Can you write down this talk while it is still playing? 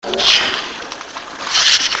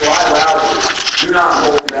Cry loudly, do not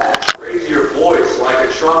hold back. Raise your voice like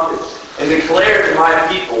a trumpet, and declare to my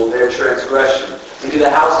people their transgression, and to the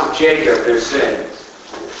house of Jacob their sins.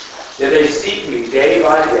 That they seek me day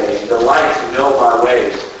by day, and delight to know my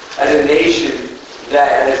ways, as a nation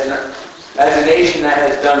that has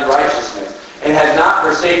done righteousness, and has not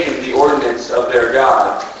forsaken the ordinance of their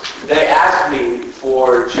God. They ask me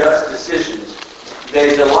for just decisions.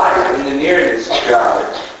 They delight in the nearness of God.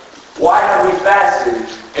 Why have we fasted,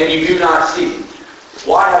 and you do not see?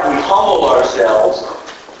 Why have we humbled ourselves,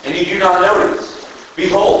 and you do not notice?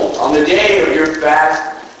 Behold, on the day of your fast,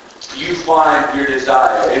 you find your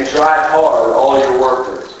desire, and drive hard all your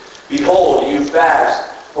workers. Behold, you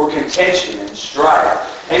fast for contention and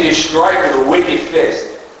strife, and you strike with a wicked fist.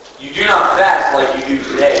 You do not fast like you do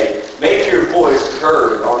today. Make your voice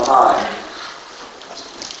heard on high.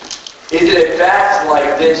 Is it a fast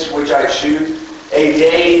like this which I choose, a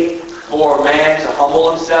day for a man to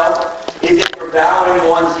humble himself? Is it for bowing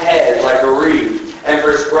one's head like a reed, and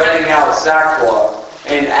for spreading out sackcloth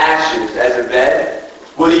and ashes as a bed?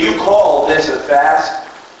 Will you call this a fast,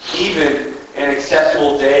 even an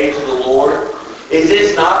acceptable day to the Lord? Is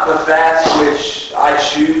this not the fast which I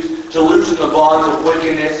choose, to loosen the bonds of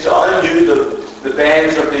wickedness, to undo the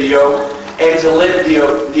bands of the yoke, and to let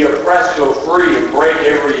the oppressed go free and break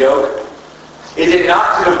every yoke? Is it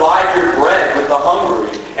not to divide your bread with the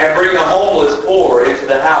hungry, and bring the homeless poor into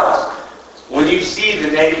the house? When you see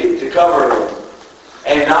the naked, to cover them,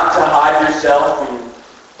 and not to hide yourself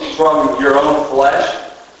from your own flesh?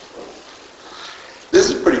 This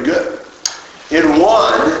is pretty good. In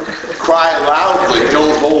one, cry loudly,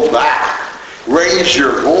 don't hold back. Raise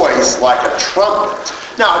your voice like a trumpet.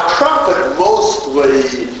 Now, a trumpet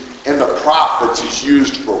mostly in the prophets is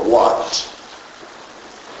used for what?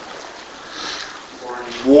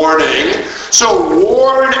 Warning. So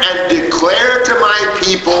warn and declare to my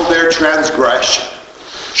people their transgression.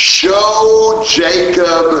 Show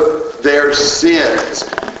Jacob their sins.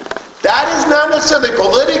 That is not necessarily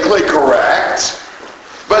politically correct,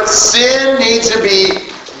 but sin needs to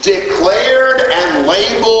be declared and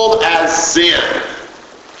labeled as sin.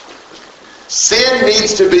 Sin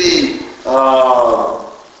needs to be,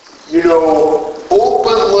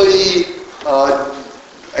 openly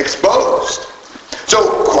exposed.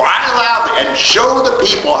 So cry loudly and show the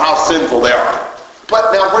people how sinful they are.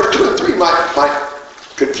 But now verse 2 and 3 might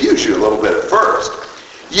confuse you a little bit at first.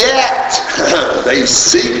 Yet they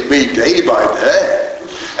seek me day by day,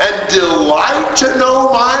 and delight to know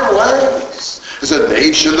my ways. As a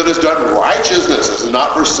nation that has done righteousness, has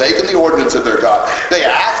not forsaken the ordinance of their God. They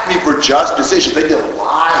ask me for just decision. They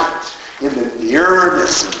delight in the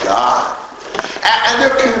nearness of God. And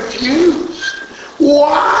they're confused.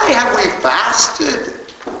 Why have we fasted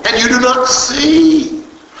and you do not see?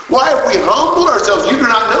 Why have we humbled ourselves? You do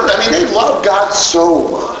not know that. I mean, they love God so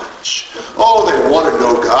much. Oh, they want to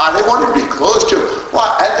know God. They want to be close to Him.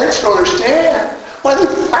 Why? And they just don't understand why they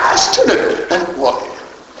fasted and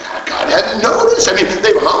God hadn't noticed. I mean,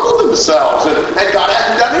 they've humbled themselves and God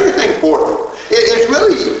hadn't done anything for them. It's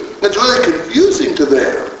really confusing to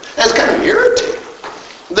them. And it's kind of irritating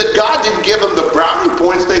that God didn't give them the brownie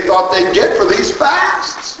points they thought they'd get for these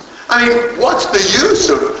fasts. I mean, what's the use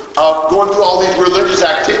of going through all these religious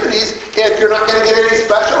activities if you're not going to get any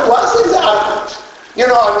special blessings out of it?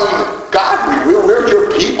 God, we're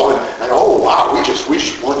your people, and oh wow, we just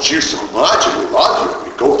want you so much, and we love you,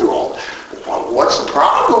 and we go through all. What's the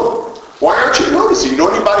problem? Why aren't you noticing? You know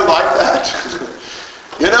anybody like that?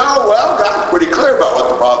 God's pretty clear about what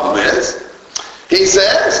the problem is. He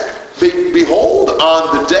says, behold,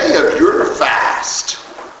 on the day of your fast,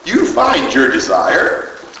 you find your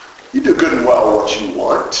desire. You do good and well what you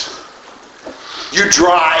want. You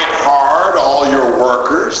drive hard all your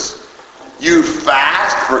workers. You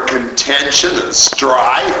fast for contention and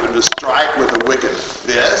strife and to strike with a wicked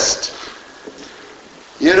fist.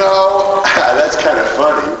 That's kind of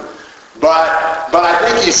funny. But I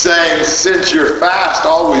think he's saying, since your fast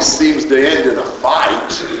always seems to end in a fight,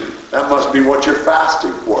 that must be what you're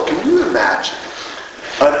fasting for. Can you imagine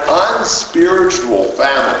an unspiritual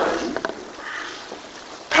family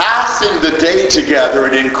passing the day together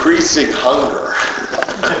and increasing hunger?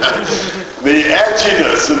 The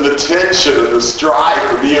edginess and the tension and the strife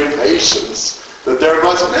and the impatience that there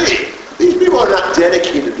must be. These people are not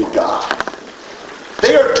dedicated to God.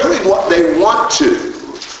 They are doing what they want to,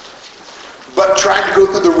 but trying to go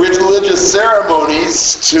through the religious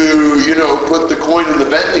ceremonies to, put the coin in the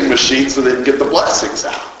vending machine so they can get the blessings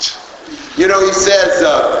out. He says,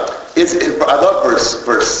 I love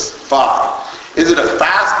verse 5. Is it a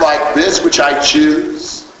fast like this which I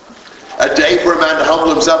choose? a day for a man to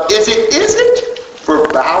humble himself? Is it for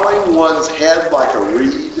bowing one's head like a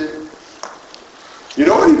reed? You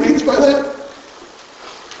know what he means by that?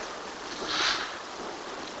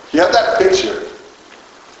 You have that picture?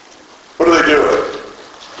 What are they doing?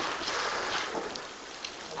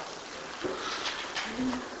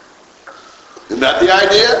 Isn't that the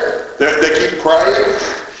idea? They keep praying,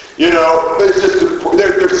 but it's just,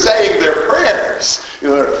 they're saying their prayers.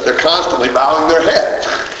 They're constantly bowing their head.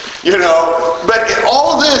 But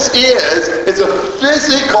all this is a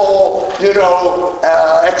physical,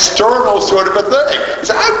 external sort of a thing.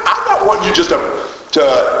 So I'm not wanting you just to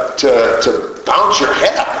bounce your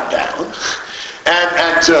head up and down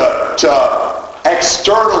and to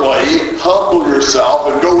externally humble yourself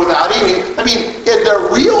and go without eating. I mean, is there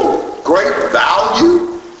real great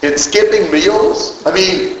value in skipping meals? I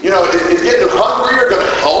mean, is getting hungrier going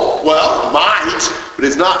to help? Well, it might, but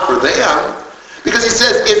it's not for them. Because he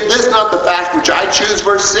says, is this not the fact which I choose,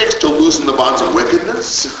 verse 6, to loosen the bonds of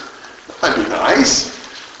wickedness? That'd be nice.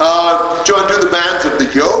 To undo the bands of the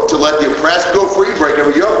yoke, to let the oppressed go free, break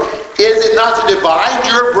every yoke. Is it not to divide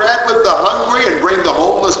your bread with the hungry and bring the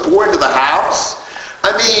homeless poor into the house?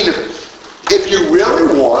 I mean, if you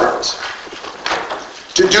really want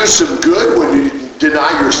to do some good when you deny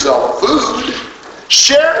yourself food,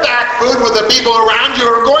 share that food with the people around you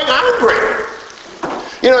who are going hungry.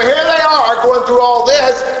 Here they are going through all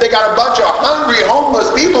this. They got a bunch of hungry, homeless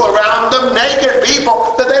people around them, naked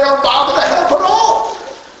people that they don't bother to help at all.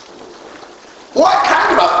 What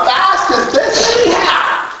kind of a fast is this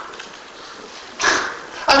anyhow?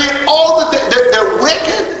 I mean, all the they're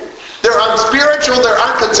wicked, they're unspiritual, they're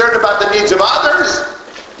unconcerned about the needs of others,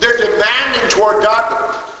 they're demanding toward God.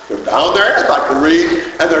 They're bowing their heads like a reed,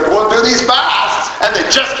 and they're going through these fasts, and they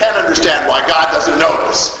just can't understand why God doesn't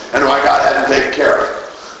notice and why God hasn't taken care of it.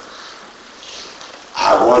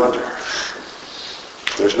 I wonder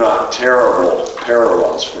if there's not terrible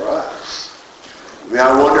parallels for us. I mean,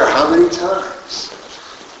 I wonder how many times,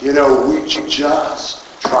 we just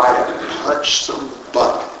try to punch some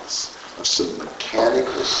buttons of some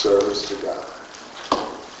mechanical service to God.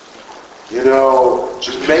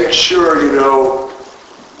 Just make sure,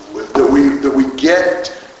 that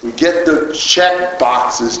we get the check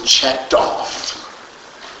boxes checked off.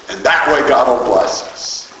 And that way God will bless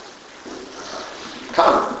us.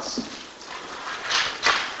 Comments?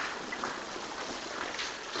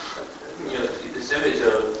 This image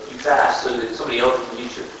of you fast so that somebody else can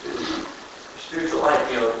use your spiritual life.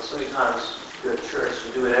 So many times you go to church,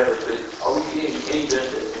 you do whatever, but are we getting any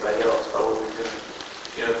benefit from anybody else by what we're doing?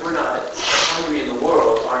 If we're not hungry in the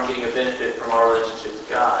world, aren't getting a benefit from our relationship with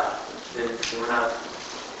God, then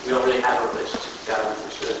we don't really have a relationship with God like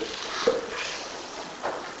we should.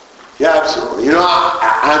 Yeah, absolutely.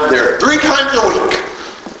 I'm there 3 times a week.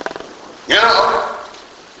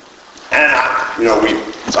 And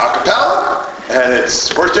it's a cappella, and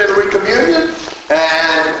it's first day of the week communion,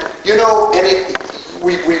 and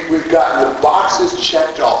we've gotten the boxes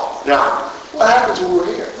checked off. Now, what happens when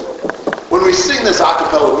we're here? When we sing this a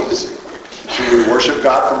cappella music, should we worship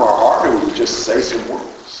God from our heart, or would we just say some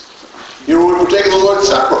words? When we're taking the Lord's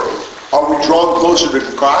Supper, are we drawn closer to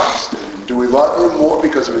Christ? Do we love Him more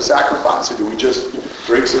because of His sacrifice, or do we just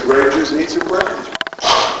drink some grape juice and eat some bread?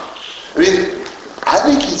 I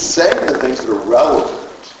think He's saying the things that are relevant,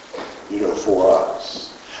 for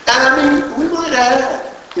us. And we might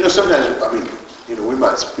add, sometimes, we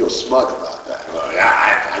might feel smug about that. Well,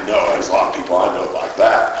 yeah, I know there's a lot of people I know like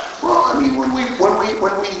that. Well, when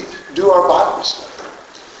we do our Bible study,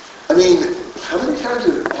 how many times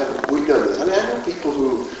have we done this? I know people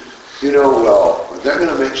who, they're going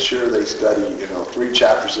to make sure they study, 3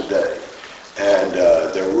 chapters a day, and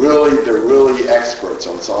they're really experts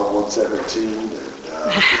on Psalm 117 and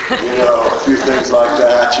a few things like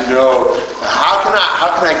that. How can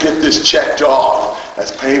I get this checked off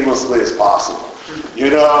as painlessly as possible?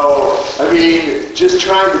 Just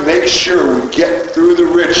trying to make sure we get through the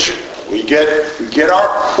ritual, we get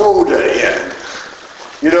our quota in.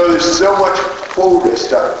 There's so much quota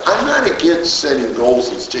stuff. I'm not against setting goals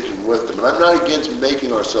and sticking with them, and I'm not against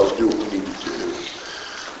making ourselves do what we need to do.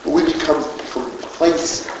 But we become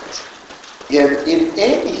complacent in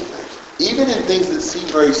anything, even in things that seem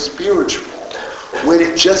very spiritual, when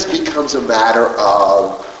it just becomes a matter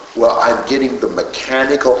of, I'm getting the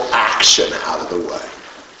mechanical action out of the way.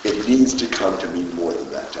 It needs to come to mean more than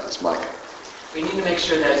that does. Micah? We need to make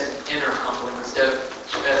sure that it's an inner humbling instead of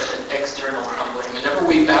an external humbling. Whenever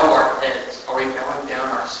we bow our heads, are we bowing down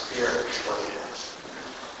our spirit?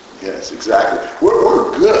 Yes, exactly.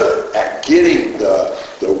 We're good at getting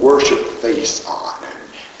the worship face on.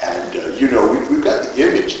 And we've got the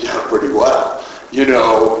image done pretty well,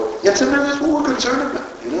 And sometimes that's what we're concerned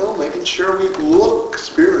about, making sure we look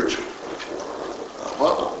spiritual.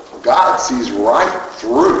 Well, God sees right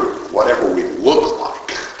through whatever we look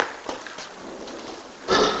like.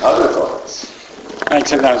 Other thoughts? I think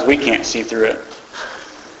sometimes we can't see through it.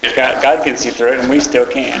 God can see through it, and we still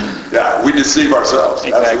can. Yeah, we deceive ourselves.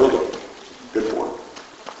 Exactly. Absolutely. Good point.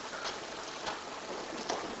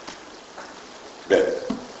 Ben.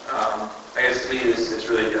 I guess to me, it's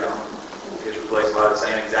really it replaces a lot of the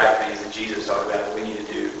same exact things that Jesus talked about that we need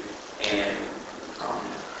to do. And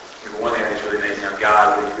one thing that's really amazing of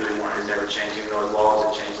God, what He really wanted has never changed, even though His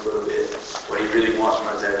laws have changed a little bit. What He really wants from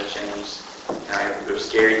us hasn't changed. And the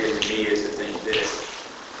scary thing to me is to think that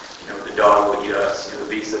the dog will eat us, the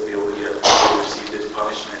beasts of the field will eat us. We will receive this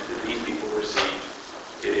punishment that these people receive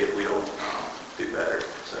if we don't do better.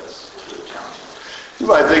 So it's really challenging. You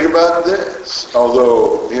might think about this,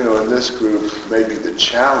 although, in this group, maybe the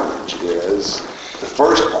challenge is the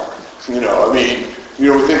first part. We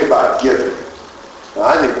think about giving. Now,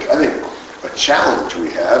 I think a challenge we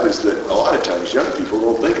have is that a lot of times young people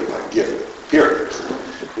don't think about giving, period.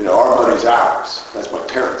 Our money's ours. That's my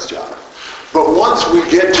parents' job. But once we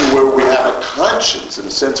get to where we have a conscience and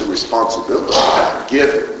a sense of responsibility about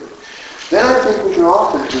giving, then I think we can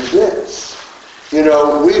often do this.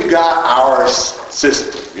 We've got our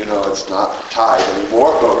system. It's not tied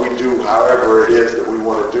anymore, but we do however it is that we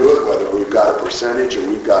want to do it, whether we've got a percentage or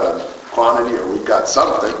we've got a quantity or we've got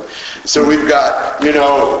something. So we've got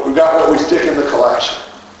what we stick in the collection.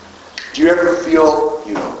 Do you ever feel,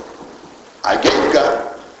 I get you got it.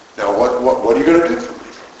 Now what are you going to do for me?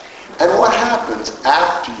 And what happens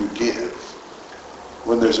after you give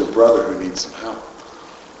when there's a brother who needs some help?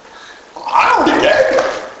 I already gave.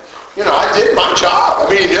 I did my job.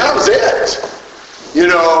 That was it.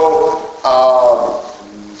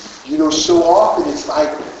 So often it's like,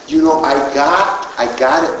 I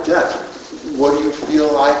got it done. What do you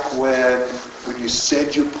feel like when you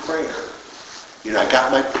said your prayer? I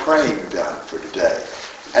got my praying done for today.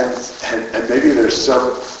 And maybe there's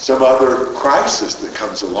some other crisis that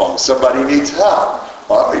comes along. Somebody needs help.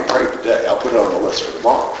 Well, I prayed today. I'll put it on the list for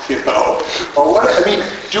tomorrow. Or what?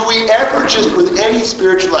 Do we ever just with any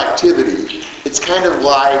spiritual activity? It's kind of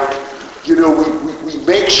like, we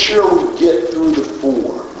make sure we get through the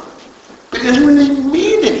form, but it doesn't really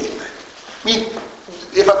mean anything.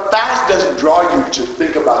 If a fast doesn't draw you to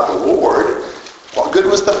think about the Lord, what good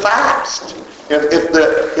was the fast? If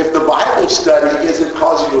the Bible study isn't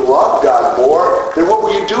causing you to love God more, then what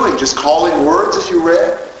were you doing? Just calling words as you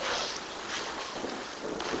read?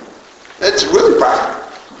 It's really practical.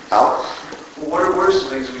 Al? What are some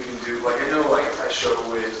things we can do? I know I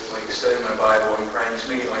struggle with studying my Bible and praying, just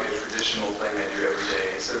making it like a traditional thing I do every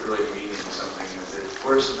day instead of really meaning something with it.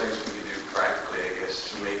 What are some things we can do practically, I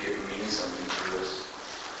guess, to make it mean something for us?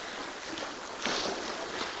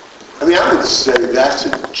 I would say that's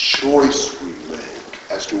a choice we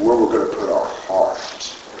make as to where we're going to put our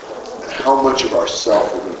heart and how much of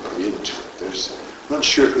ourself we're going to put into it. I'm not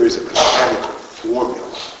sure if there's a mechanical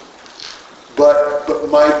formula. But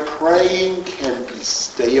my praying can be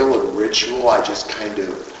stale and ritual. I just kind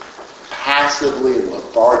of passively and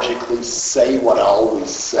lethargically say what I always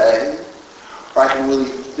say. Or I can really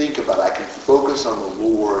think about it. I can focus on the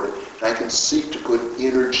Lord, and I can seek to put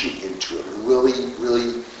energy into it and really,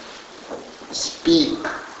 really speak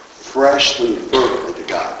freshly and fervently to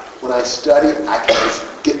God. When I study, I can just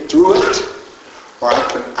get through it, or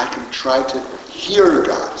I can try to hear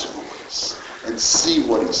God's voice and see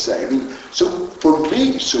what He's saying. So for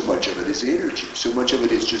me, so much of it is energy. So much of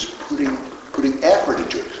it is just putting effort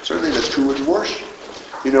into it. Certainly that's true with worship.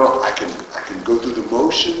 I can go through the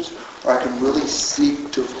motions, or I can really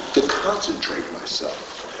seek to concentrate myself.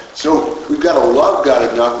 So we've got to love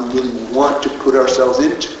God enough and really want to put ourselves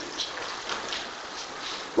into it.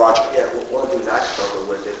 Roger? Yeah, one of the things I struggle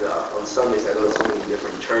with is on Sundays I go to so many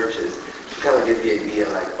different churches. You kind of get the idea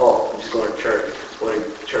I'm just going to church.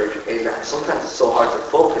 And sometimes it's so hard to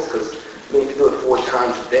focus because if you do it 4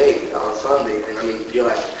 times a day on Sunday, and you're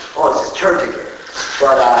like, it's just church again.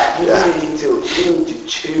 But you really need to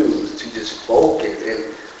choose to just focus.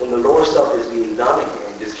 And when the Lord stuff is being done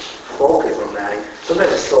again, just focus on that. And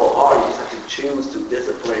sometimes it's so hard. You just have to choose to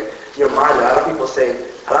discipline your mind. A lot of people say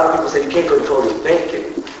you can't control your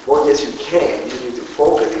thinking. Well, yes, you can. You just need to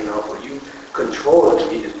focus enough where you control it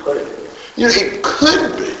and you just put it in. It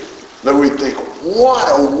could be that we think, what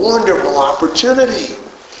a wonderful opportunity.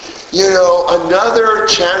 Another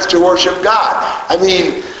chance to worship God.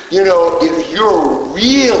 If you're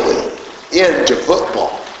really into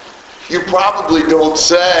football, You probably don't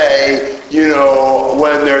say,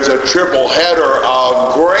 when there's a triple header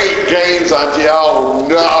of great games on TV, oh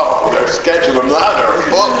no, they're scheduling another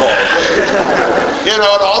football. It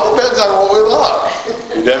all depends on what we love.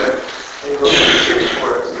 You get it?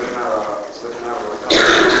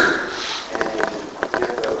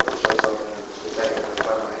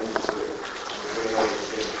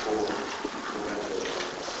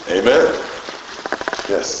 Amen.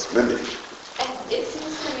 Yes, Mindy. And it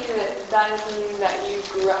seems to me that is something that you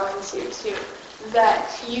grow into too.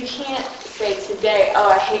 That you can't say today, oh,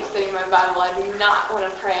 I hate studying my Bible, I do not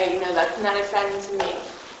want to pray, that's not exciting to me.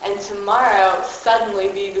 And tomorrow,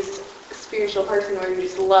 suddenly be this spiritual person where you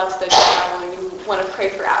just love studying the Bible and you want to pray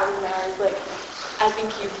for hours and hours. Like, I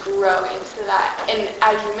think you grow into that. And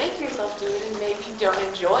as you make yourself do it, and maybe you don't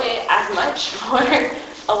enjoy it as much for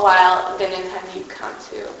a while, then in time you come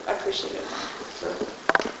to appreciate it more.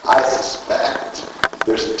 I suspect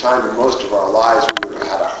there's a time in most of our lives we would have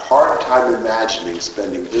had a hard time imagining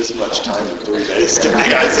spending this much time in 3 days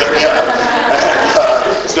studying Isaiah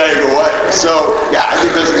and staying away. So, yeah, I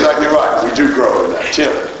think that's exactly right. We do grow in that.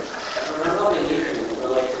 Tim? I'm hoping you can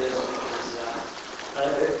relate to this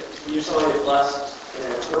because you're so blessed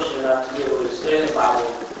and fortunate enough to be able to study the Bible,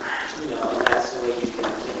 and that's the way you can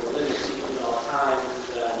make a living. So you can do all the time.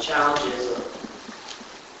 The challenges of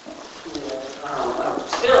I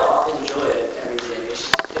still enjoy it every day.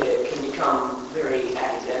 It can become very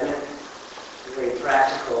academic, very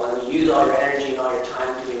practical, and you use all your energy and all your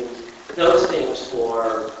time doing those things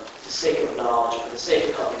for the sake of knowledge, for the sake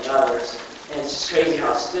of helping others. And it's just crazy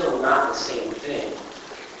how it's still not the same thing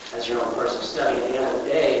as your own personal study. At the end of the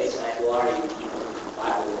day, it's like, well, are you the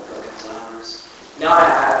Bible for those hours? Now I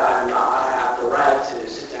have the right to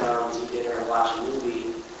sit down and eat dinner and watch a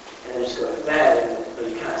movie and then just go to bed, but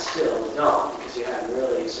you kind of still don't because you haven't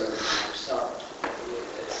really served yourself.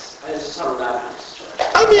 It's just something that I'm just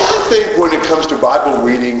trying. I think when it comes to Bible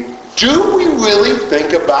reading, do we really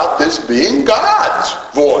think about this being God's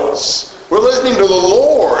voice? We're listening to the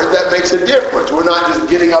Lord. That makes a difference. We're not just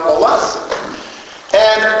getting up a lesson.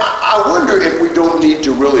 And I wonder if we don't need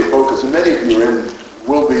to really focus, and many of you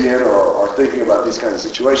will be in or are thinking about these kinds of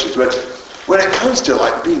situations, but when it comes to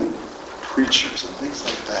like being preachers and things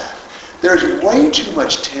like that, there's way too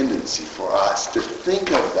much tendency for us to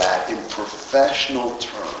think of that in professional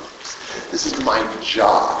terms. This is my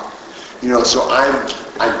job. So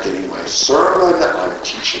I'm getting my sermon, I'm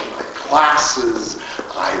teaching my classes,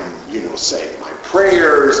 I'm, saying my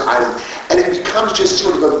prayers, and it becomes just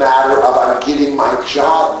sort of a matter of I'm getting my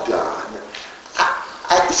job done.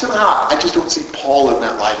 Somehow, I just don't see Paul in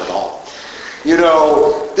that light at all.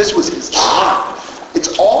 This was his life.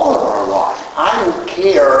 It's all of our life. I don't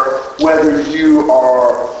care whether you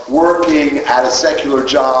are working at a secular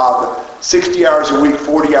job 60 hours a week,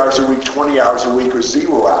 40 hours a week, 20 hours a week, or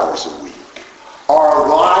 0 hours a week. Our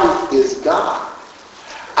life is God.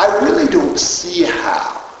 I really don't see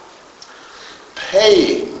how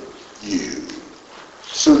paying you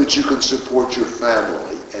so that you can support your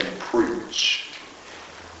family and preach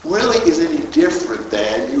really is any different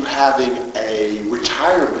than you having a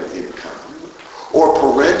retirement income or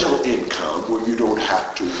parental income where you don't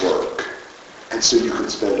have to work. And so you can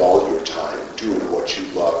spend all your time doing what you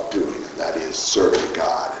love doing, and that is serving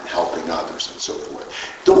God and helping others and so forth.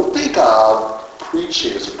 Don't think of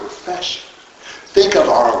preaching as a profession. Think of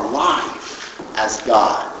our life as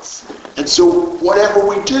God's. And so whatever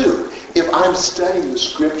we do, if I'm studying the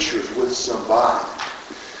scriptures with somebody,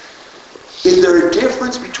 is there a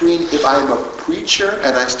difference between if I'm a preacher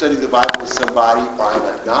and I study the Bible with somebody, or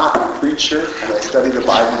I'm not a preacher and I study the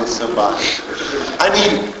Bible with somebody?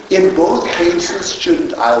 In both cases,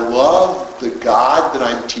 shouldn't I love the God that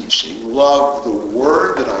I'm teaching, love the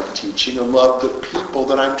Word that I'm teaching, and love the people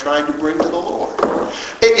that I'm trying to bring to the Lord?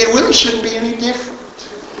 It really shouldn't be any different.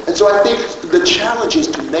 And so I think the challenge is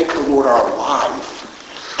to make the Lord our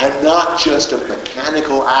life, and not just a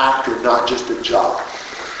mechanical act or not just a job.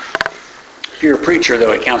 If you're a preacher,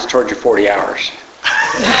 though, it counts towards your 40 hours.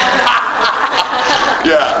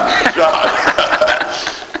 Yeah, John.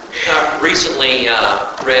 Recently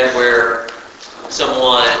read where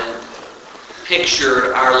someone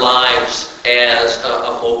pictured our lives as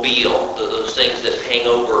a mobile, those things that hang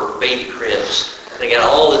over baby cribs. They got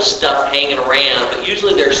all this stuff hanging around, but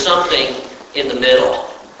usually there's something in the middle.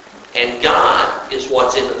 And God is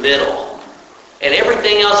what's in the middle. And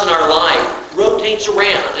everything else in our life rotates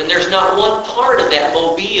around. And there's not one part of that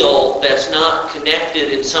mobile that's not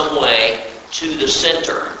connected in some way to the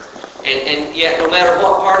center. And yet, no matter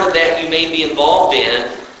what part of that you may be involved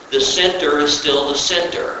in, the center is still the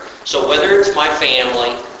center. So whether it's my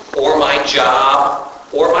family, or my job,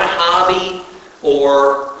 or my hobby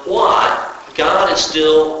or what, God is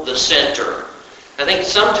still the center. I think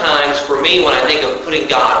sometimes for me, when I think of putting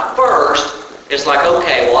God first, it's like,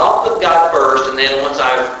 okay, well, I'll put God first, and then once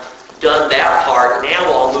I've done that part,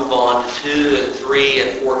 now I'll move on to 2 and 3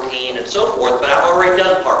 and 14 and so forth, but I've already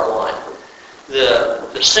done part 1.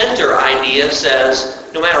 The center idea says,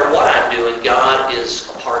 no matter what I'm doing, God is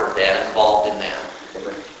a part of that, involved in that.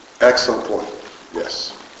 Excellent point.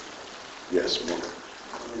 Yes. Yes, Mark.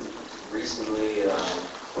 Recently,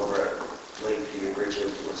 over at Lakeview,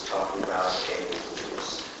 Bridget was talking about a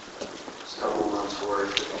couple months'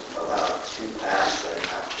 worth about 2 paths that I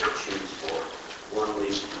have to choose for. One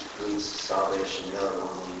leads to salvation, the other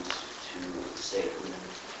one leads to Satan,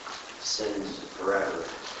 sins forever.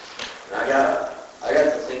 And I got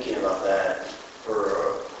to thinking about that for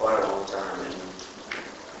quite a long time, and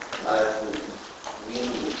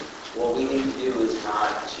what we need to do is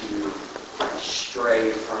not to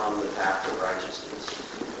stray from the path of righteousness.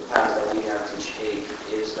 The path that we have to take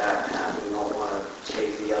is that path. We don't want to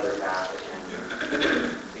take the other path and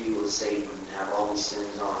be with Satan and have all these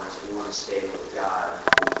sins on us. We want to stay with God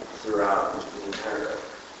throughout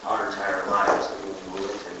our entire lives, that we will be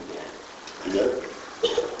with Him again. Yeah.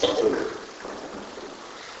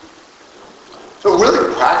 So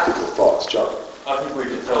really practical thoughts, John. I think we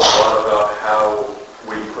can tell a lot about how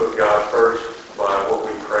we put God first by what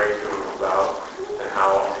we pray to Him about, and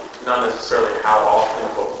how, not necessarily how often,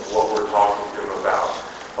 but what we're talking to Him about.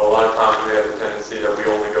 A lot of times we have a tendency that we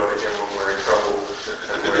only go to Him when we're in trouble,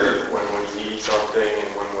 and when we need something, and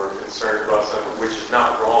when we're concerned about something, which is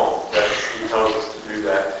not wrong. That He tells us to do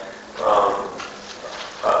that.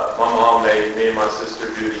 My mom made me and my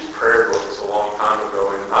sister do these prayer books a long time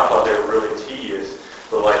ago, and I thought they were really tedious.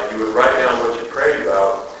 But like, you would write down what you prayed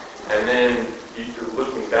about, and then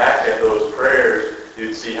looking back at those prayers,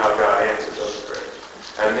 you'd see how God answered those prayers.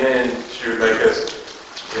 And then she would make us,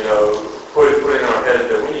 put in our heads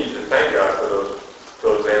that we need to thank God for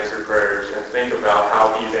those answered prayers and think about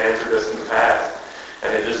how He's answered us in the past.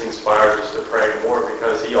 And it just inspires us to pray more,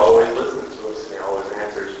 because He always listens to us and He always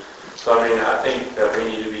answers. So I think that we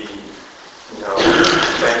need to be,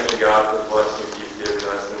 thanking God for the blessings He's given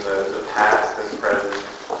us in the past and present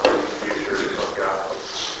and the future of God.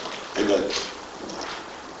 Amen.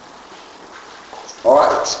 All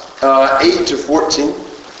right, 8 to 14.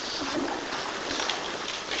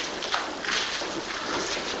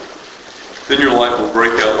 Then your light will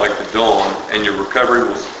break out like the dawn, and your recovery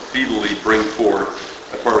will speedily bring forth.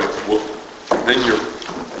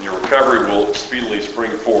 Your recovery will speedily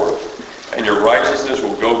spring forth, and your righteousness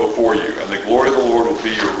will go before you, and the glory of the Lord will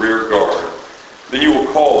be your rear guard. Then you will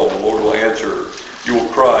call, and the Lord will answer. You will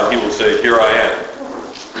cry, and He will say, Here I am.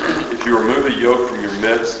 If you remove the yoke from your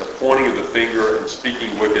midst, the pointing of the finger and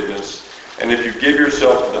speaking wickedness, and if you give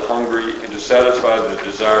yourself to the hungry and to satisfy the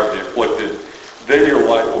desire of the afflicted, then your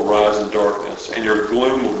light will rise in darkness, and your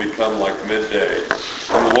gloom will become like midday.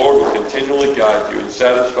 And the Lord will continually guide you and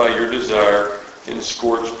satisfy your desire in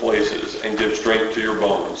scorched places and give strength to your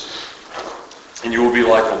bones. And you will be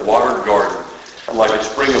like a watered garden, and like a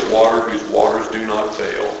spring of water whose waters do not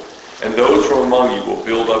fail. And those from among you will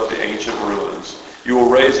build up the ancient ruins. You will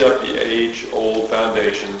raise up the age-old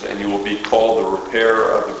foundations, and you will be called the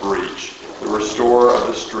repairer of the breach, the restorer of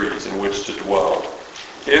the streets in which to dwell.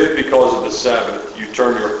 If, because of the Sabbath, you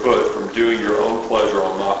turn your foot from doing your own pleasure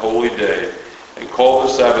on my holy day, and call the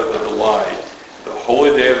Sabbath a delight, the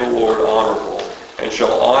holy day of the Lord honorable, and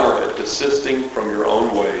shall honor it, desisting from your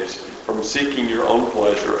own ways, from seeking your own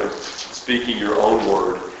pleasure and speaking your own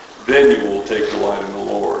word, then you will take delight in the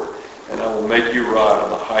Lord. And I will make you ride on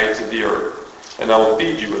the heights of the earth, and I will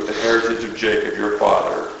feed you with the heritage of Jacob your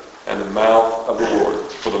father, and the mouth of the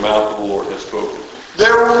Lord, for the mouth of the Lord has spoken.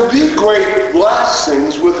 There will be great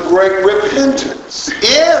blessings with great repentance.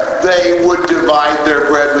 If they would divide their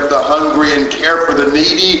bread with the hungry and care for the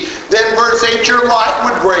needy, then verse 8, your light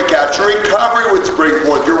would break out, your recovery would spring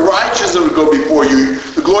forth, your righteousness would go before you,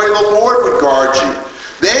 the glory of the Lord would guard you.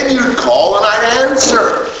 Then you'd call and I'd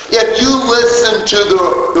answer. If you listen to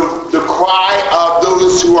the cry of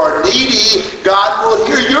those who are needy, God will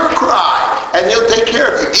hear your cry, and He'll take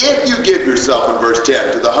care of you. If you give yourself, in verse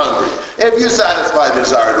 10, to the hungry, if you satisfy the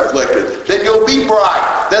desire of the afflicted, then you'll be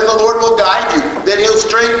bright. Then the Lord will guide you. Then He'll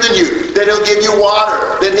strengthen you. Then He'll give you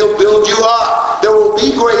water. Then He'll build you up. There will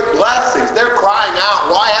be great blessings. They're crying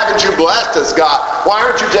out, why haven't you blessed us, God? Why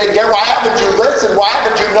aren't you taking care? Why haven't you listened? Why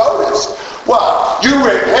haven't you noticed? Well, you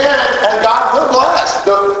repent and God will bless.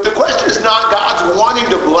 The question is not God's wanting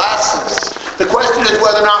to bless us. The question is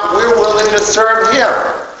whether or not we're willing to serve Him.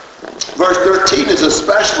 Verse 13 is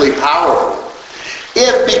especially powerful.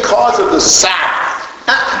 If because of the Sabbath,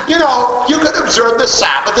 You could observe the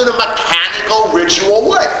Sabbath in a mechanical, ritual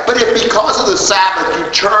way. But if because of the Sabbath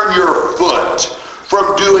you turn your foot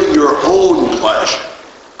from doing your own pleasure,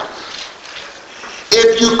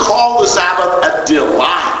 if you call the Sabbath a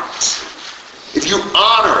delight, if you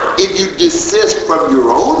honor it, if you desist from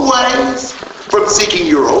your own ways, from seeking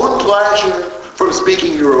your own pleasure, from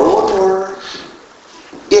speaking your own word,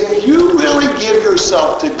 if you really give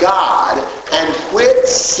yourself to God and quit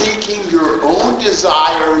seeking your own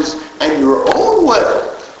desires and your own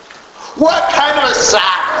will, what kind of a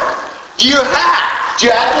Sabbath do you have? Do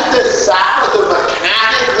you have just this Sabbath of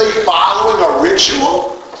mechanically following a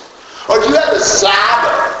ritual? Or do you have the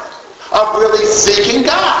Sabbath of really seeking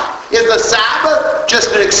God? Is the Sabbath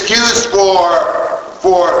just an excuse for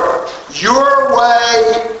your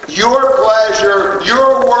way, your pleasure,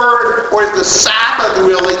 your word, or is the Sabbath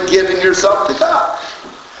really giving yourself to God?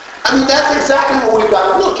 I mean, that's exactly what we've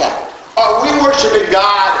got to look at. Are we worshiping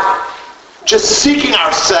God just seeking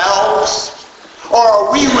ourselves? Or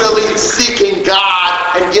are we really seeking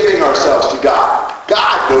God and giving ourselves to God?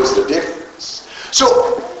 God knows the difference.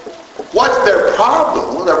 So, what's their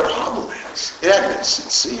problem? Well, their problem is it hasn't been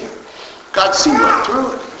sincere. God's seen right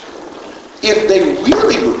through it. If they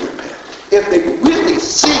really would repent, if they really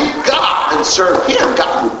seek God and serve Him,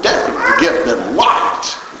 God would definitely give them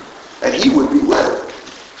light, and He would be with them.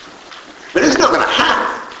 But it's not going to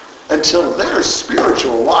happen until their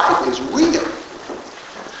spiritual life is real.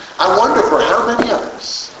 I wonder for how many of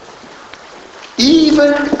us,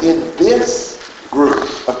 even in this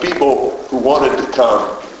group of people who wanted to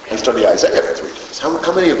come and study Isaiah for 3 days,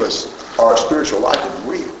 how many of us, our spiritual life is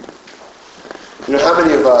real? You know, how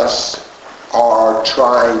many of us are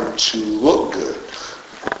trying to look good,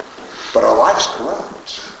 but our life's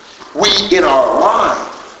corrupt? In our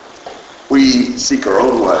life, we seek our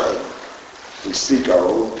own way. We seek our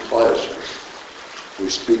own pleasure. We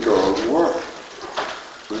speak our own word.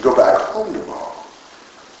 We go back home tomorrow.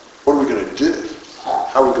 What are we going to do?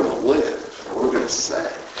 How are we going to live? What are we going to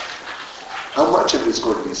say? How much of it is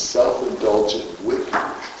going to be self-indulgent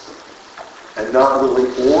wickedness and not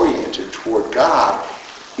really oriented toward God,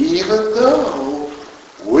 even though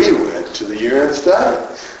we went to the year-end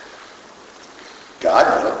study?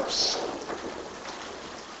 God knows.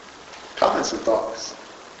 Comments and thoughts?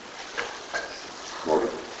 Morgan?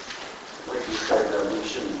 Like you said, we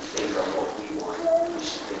shouldn't think on what we want. We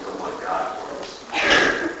should think on what God wants.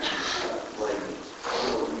 Like,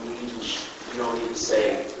 we don't need to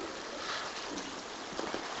say,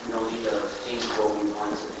 we don't need to think what we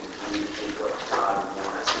want to think. We need to think what God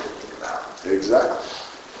wants us to think about.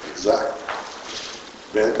 Exactly.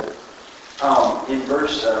 Ben? In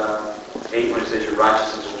verse 8, when it says your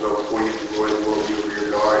righteousness will go before you and the glory of the Lord will be over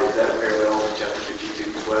your guard, is that a parallel to chapter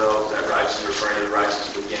 52:12? Is that righteousness referring to the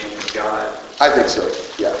righteousness we gain from God? I think so,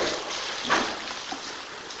 yeah.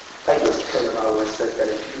 I think it's kind of how it says that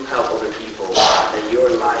if you help other people, then your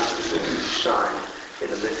light is going to shine in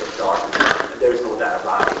the midst of darkness. There's no doubt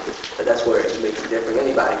about it. But that's where it makes a difference.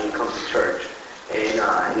 Anybody can come to church, and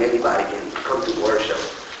anybody can come to worship.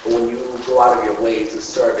 But when you go out of your way to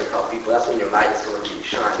serve and help people, that's when your light is going to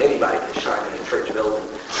shine. Anybody can shine in a church building.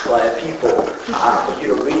 But if people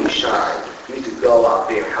you to really shine, you need to go out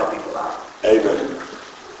there and help people out. Amen.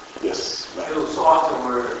 Yes. So often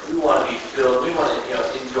we want to be filled, we want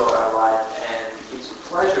to enjoy our life and get some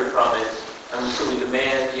pleasure from it, and so we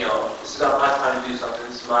demand, this is not my time to do something,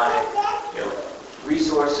 this is my,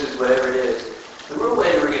 resources, whatever it is. The real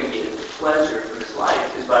way we're going to get pleasure from this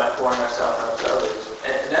life is by pouring ourselves out to others,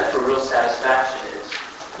 and that's where real satisfaction is.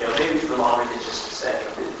 Maybe for longer than just a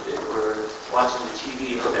second, that we're watching the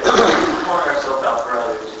TV or whatever, we're pouring ourselves out for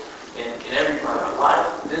others in every part of our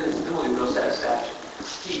life, then we'll get real satisfaction.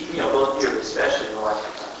 Both here, but especially in the life of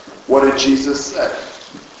God. What did Jesus say?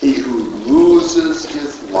 He who loses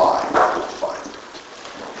his life will find it.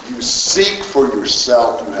 You seek for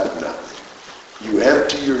yourself, you have nothing. You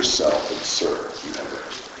empty yourself and serve, you have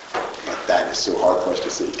everything. But that is so hard for us to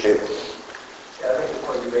see. Caleb? Yeah, I think the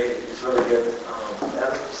point you made is really good.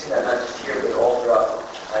 I've seen that not just here, but all throughout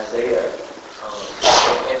Isaiah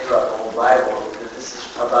and throughout the whole Bible, that this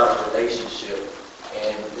is about a relationship.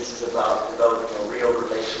 And this is about developing a real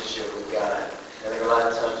relationship with God. I think a lot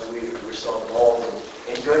of times we're so involved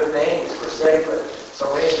in good things per se, but so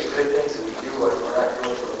many of the good things that we do, we're not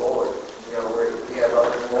doing for the Lord. We have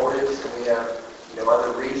other motives and we have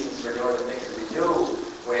other reasons for doing the things that we do.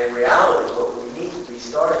 When in reality, what we need to be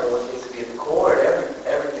starting, what needs to be at the core of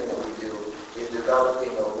everything that we do, is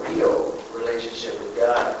developing a real relationship with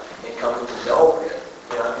God and coming to know Him.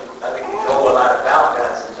 I think we know a lot about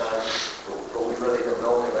God sometimes, but we really don't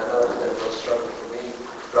know Him. I know it's been a real struggle for me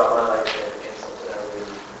throughout my life and something I really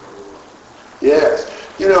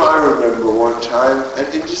time, and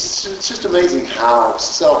it's just amazing how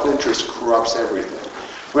self-interest corrupts everything.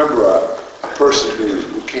 Remember a person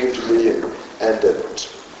who came to me and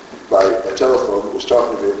by telephone was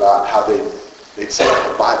talking to me about how they'd set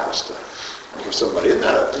up a Bible study for somebody. Isn't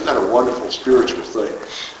that a wonderful spiritual thing?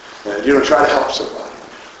 And try to help somebody.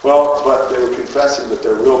 Well, but they were confessing that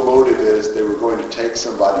their real motive is they were going to take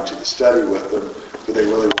somebody to the study with them who they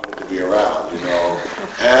really wanted to be around,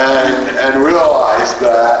 and realized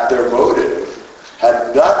that their motive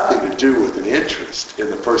had nothing to do with an interest in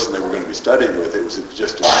the person they were going to be studying with. It was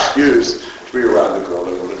just an excuse to be around the girl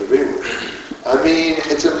they wanted to be with. I mean,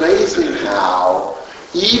 it's amazing how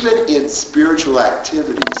even in spiritual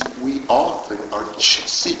activities, we often are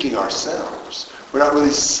seeking ourselves. We're not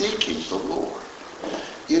really seeking the Lord.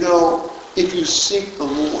 If you seek the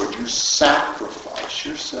Lord, you sacrifice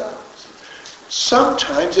yourselves.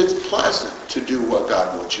 Sometimes it's pleasant to do what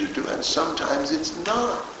God wants you to do, and sometimes it's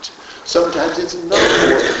not. Sometimes it's not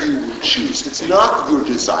what you would choose. It's not your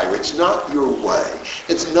desire. It's not your way.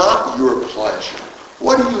 It's not your pleasure.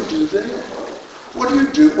 What do you do then? What do you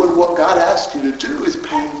do when what God asks you to do is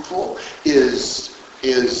painful, is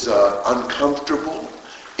uncomfortable,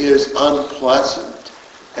 is unpleasant,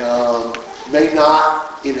 may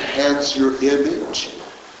not enhance your image?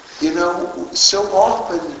 So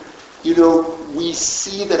often, we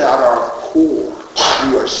see that at our core,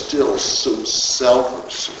 we are still so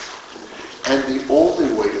self-absorbed. And the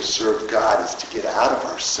only way to serve God is to get out of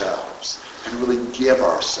ourselves and really give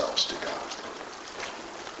ourselves to God.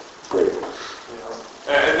 Great.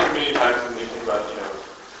 And I think many times when we think about,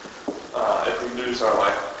 if we lose our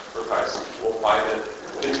life for Christ, we'll find it.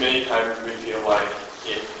 I think many times we feel like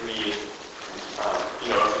if we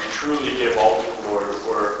truly give all to the Lord,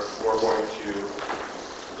 we're going to,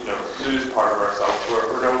 lose part of ourselves.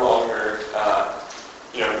 We're no longer,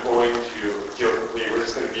 going to feel complete. We're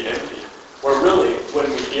just going to be empty. Or really, when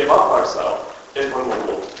we give up ourselves, is when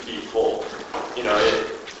we'll be full.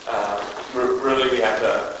 Really we have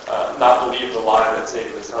to not believe the lie that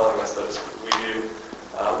Satan is telling us that if we do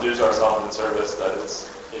lose ourselves in service, that it's,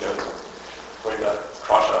 going to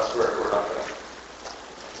crush us. We're not going to.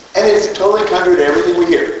 And it's totally contrary to everything we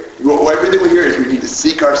hear. Everything we hear is we need to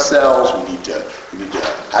seek ourselves, we need to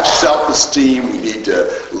have self-esteem, we need to,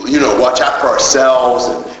 watch out for ourselves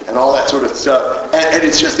and all that sort of stuff. And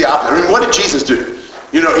it's just the opposite. I mean, what did Jesus do?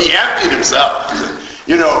 He emptied himself.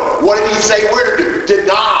 What did he say we're to do?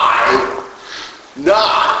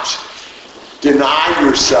 Deny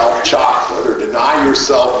yourself chocolate, or deny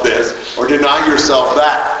yourself this, or deny yourself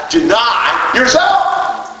that. Deny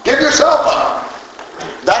yourself. Give yourself up.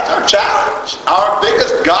 That's our challenge. Our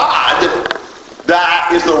biggest God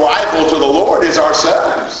that is the rival to the Lord is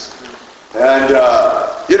ourselves. And,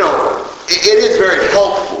 it is very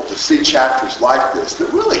helpful to see chapters like this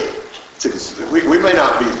that really, we may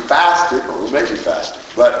not be fasting, or we may be fasting,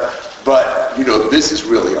 but this is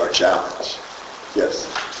really our challenge. Yes?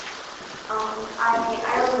 I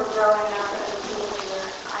remember growing up as a teenager,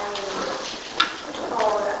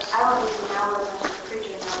 I don't even know as much as a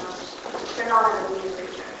preacher knows. They're not going to be a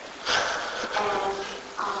preacher. And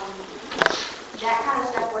that kind of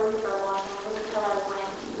stuff with me for a long time until I went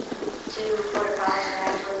to Fort College and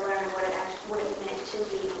actually learned what it meant to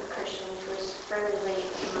be a Christian, which was fairly late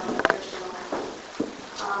in my Christian life.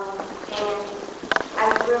 And I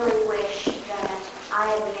really wish that I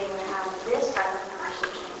had been able to have this type of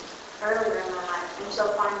conversation earlier in my life. And so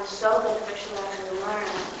far, it's so beneficial that I can learn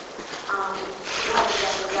what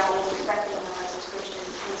exactly God is expecting of us as Christians,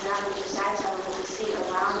 and not just that's how we see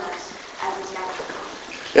around us as His natural.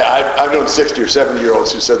 Yeah, I've known 60 or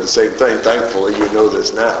 70-year-olds who said the same thing. Thankfully, you know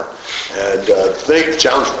this now. And the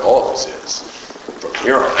challenge for all of us is, from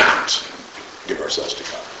here on out, give ourselves to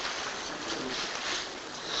God.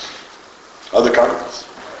 Other comments?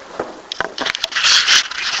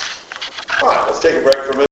 All right, let's take a break for a minute.